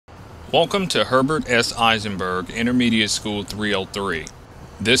Welcome to Herbert S. Eisenberg Intermediate School 303.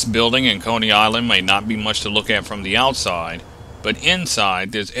 This building in Coney Island may not be much to look at from the outside, but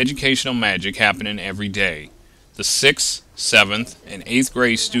inside there's educational magic happening every day. The 6th, 7th, and 8th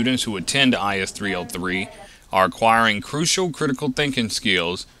grade students who attend IS 303 are acquiring crucial critical thinking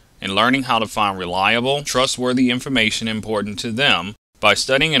skills and learning how to find reliable, trustworthy information important to them by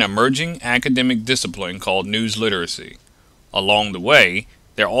studying an emerging academic discipline called news literacy. Along the way,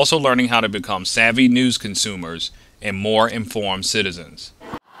 they're also learning how to become savvy news consumers and more informed citizens.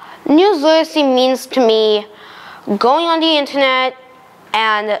 News literacy means to me going on the internet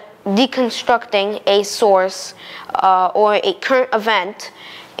and deconstructing a source or a current event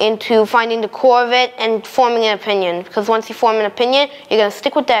into finding the core of it and forming an opinion. Because once you form an opinion, you're going to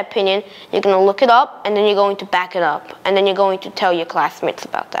stick with that opinion, you're going to look it up, and then you're going to back it up. And then you're going to tell your classmates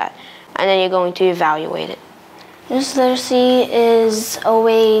about that. And then you're going to evaluate it. News literacy is a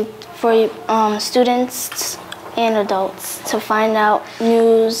way for students and adults to find out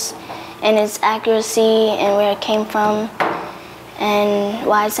news and its accuracy and where it came from and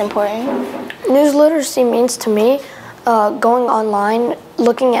why it's important. News literacy means to me going online,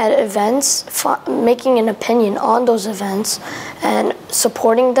 looking at events, making an opinion on those events, and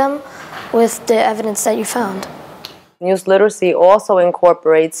supporting them with the evidence that you found. News literacy also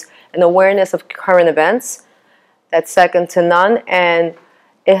incorporates an awareness of current events that's second to none, and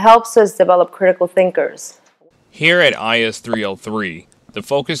it helps us develop critical thinkers. Here at IS 303, the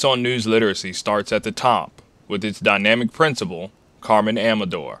focus on news literacy starts at the top with its dynamic principal, Carmen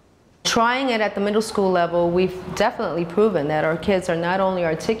Amador. Trying it at the middle school level, we've definitely proven that our kids are not only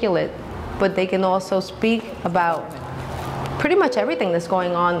articulate, but they can also speak about pretty much everything that's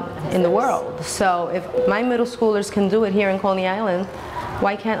going on in the world. So if my middle schoolers can do it here in Coney Island,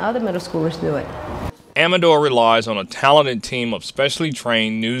 why can't other middle schoolers do it? Amador relies on a talented team of specially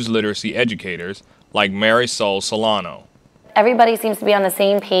trained news literacy educators like Marisol Solano. Everybody seems to be on the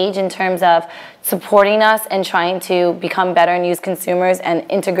same page in terms of supporting us and trying to become better news consumers and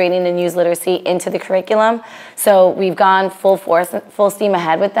integrating the news literacy into the curriculum. So we've gone full force, full steam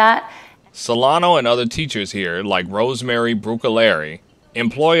ahead with that. Solano and other teachers here, like Rosemary Brucaleri,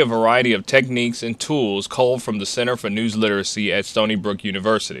 employ a variety of techniques and tools culled from the Center for News Literacy at Stony Brook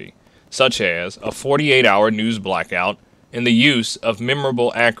University, such as a 48-hour news blackout and the use of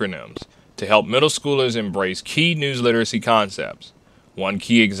memorable acronyms to help middle schoolers embrace key news literacy concepts. One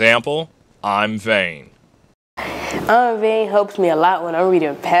key example, I'm vain. I'm vain helps me a lot when I'm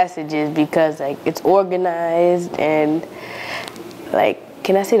reading passages because it's organized and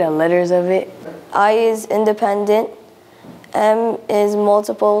can I say the letters of it? I is independent. M is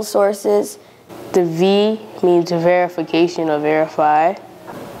multiple sources. The V means verification or verify.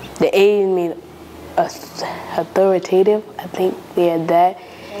 The A means authoritative. I think we had that.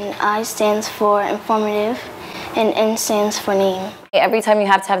 And I stands for informative, and N stands for name. Every time you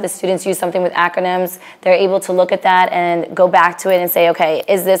have to have the students use something with acronyms, they're able to look at that and go back to it and say, okay,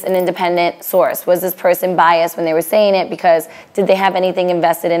 is this an independent source? Was this person biased when they were saying it because did they have anything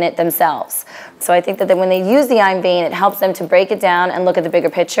invested in it themselves? So I think that when they use the I'm vain, it helps them to break it down and look at the bigger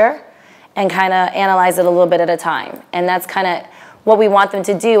picture and kind of analyze it a little bit at a time. And that's kind of what we want them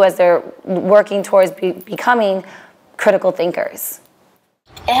to do as they're working towards becoming critical thinkers.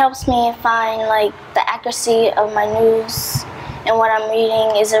 It helps me find the accuracy of my news and what I'm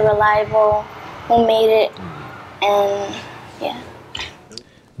reading. Is it reliable? Who made it? And yeah.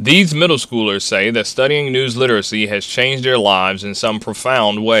 These middle schoolers say that studying news literacy has changed their lives in some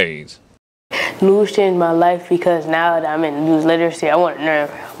profound ways. News changed my life because now that I'm in news literacy, I want to learn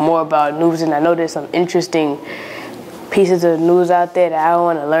more about news, and I know there's some interesting pieces of news out there that I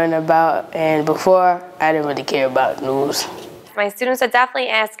want to learn about, and before I didn't really care about news. My students are definitely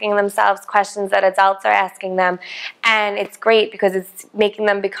asking themselves questions that adults are asking them, and it's great because it's making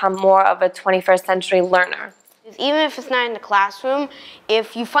them become more of a 21st century learner. Even if it's not in the classroom,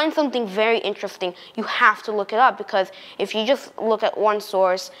 if you find something very interesting, you have to look it up, because if you just look at one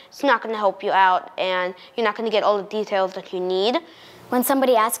source, it's not going to help you out and you're not going to get all the details that you need. When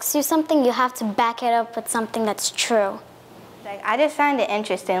somebody asks you something, you have to back it up with something that's true. I just find it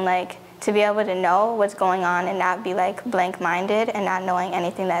interesting, to be able to know what's going on and not be blank-minded and not knowing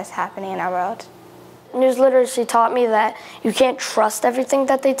anything that's happening in our world. News literacy taught me that you can't trust everything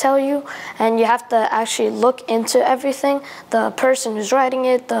that they tell you, and you have to actually look into everything, the person who's writing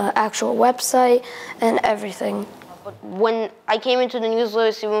it, the actual website, and everything. When I came into the news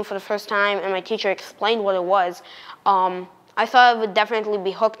literacy room for the first time and my teacher explained what it was, I thought I would definitely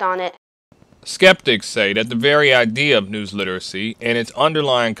be hooked on it. Skeptics say that the very idea of news literacy and its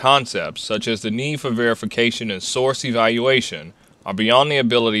underlying concepts, such as the need for verification and source evaluation, are beyond the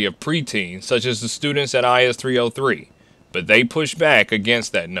ability of preteens, such as the students at IS 303, but they push back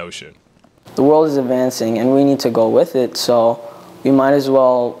against that notion. The world is advancing and we need to go with it, so we might as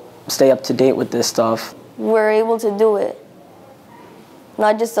well stay up to date with this stuff. We're able to do it.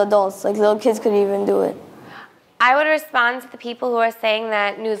 Not just adults, like little kids could even do it. I would respond to the people who are saying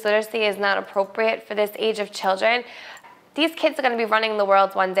that news literacy is not appropriate for this age of children. These kids are going to be running the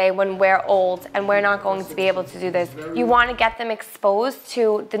world one day when we're old and we're not going to be able to do this. You want to get them exposed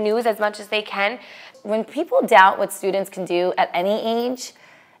to the news as much as they can. When people doubt what students can do at any age,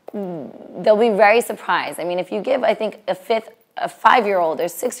 they'll be very surprised. I mean, if you give, I think, a 5-year-old or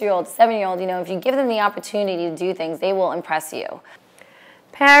 6-year-old, 7-year-old, you know, if you give them the opportunity to do things, they will impress you.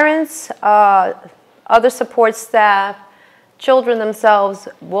 Parents, other support staff, children themselves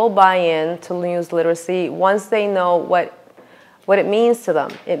will buy in to news literacy once they know what it means to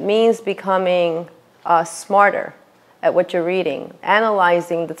them. It means becoming smarter at what you're reading,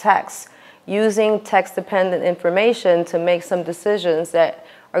 analyzing the text, using text-dependent information to make some decisions that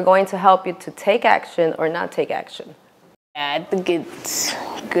are going to help you to take action or not take action. I think it's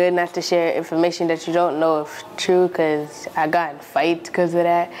good not to share information that you don't know if true, because I got in fights because of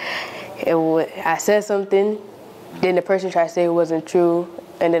that. I said something, then the person tried to say it wasn't true,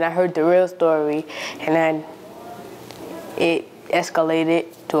 and then I heard the real story, and then it escalated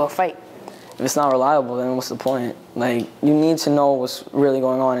to a fight. If it's not reliable, then what's the point? Like, you need to know what's really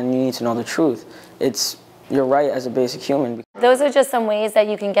going on and you need to know the truth. You're right as a basic human. Those are just some ways that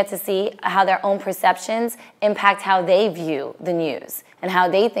you can get to see how their own perceptions impact how they view the news and how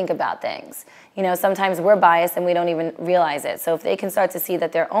they think about things. You know, sometimes we're biased and we don't even realize it. So if they can start to see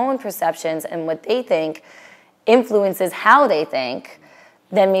that their own perceptions and what they think influences how they think,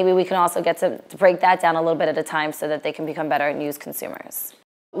 then maybe we can also get to break that down a little bit at a time so that they can become better news consumers.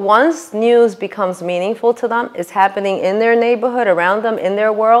 Once news becomes meaningful to them, it's happening in their neighborhood, around them, in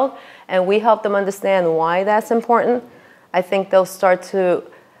their world, and we help them understand why that's important, I think they'll start to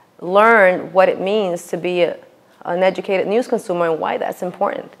learn what it means to be an educated news consumer and why that's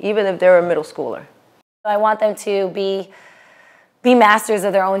important, even if they're a middle schooler. I want them to be masters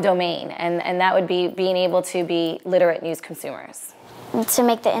of their own domain, and that would be being able to be literate news consumers. To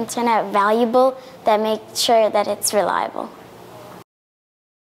make the internet valuable, that make sure that it's reliable.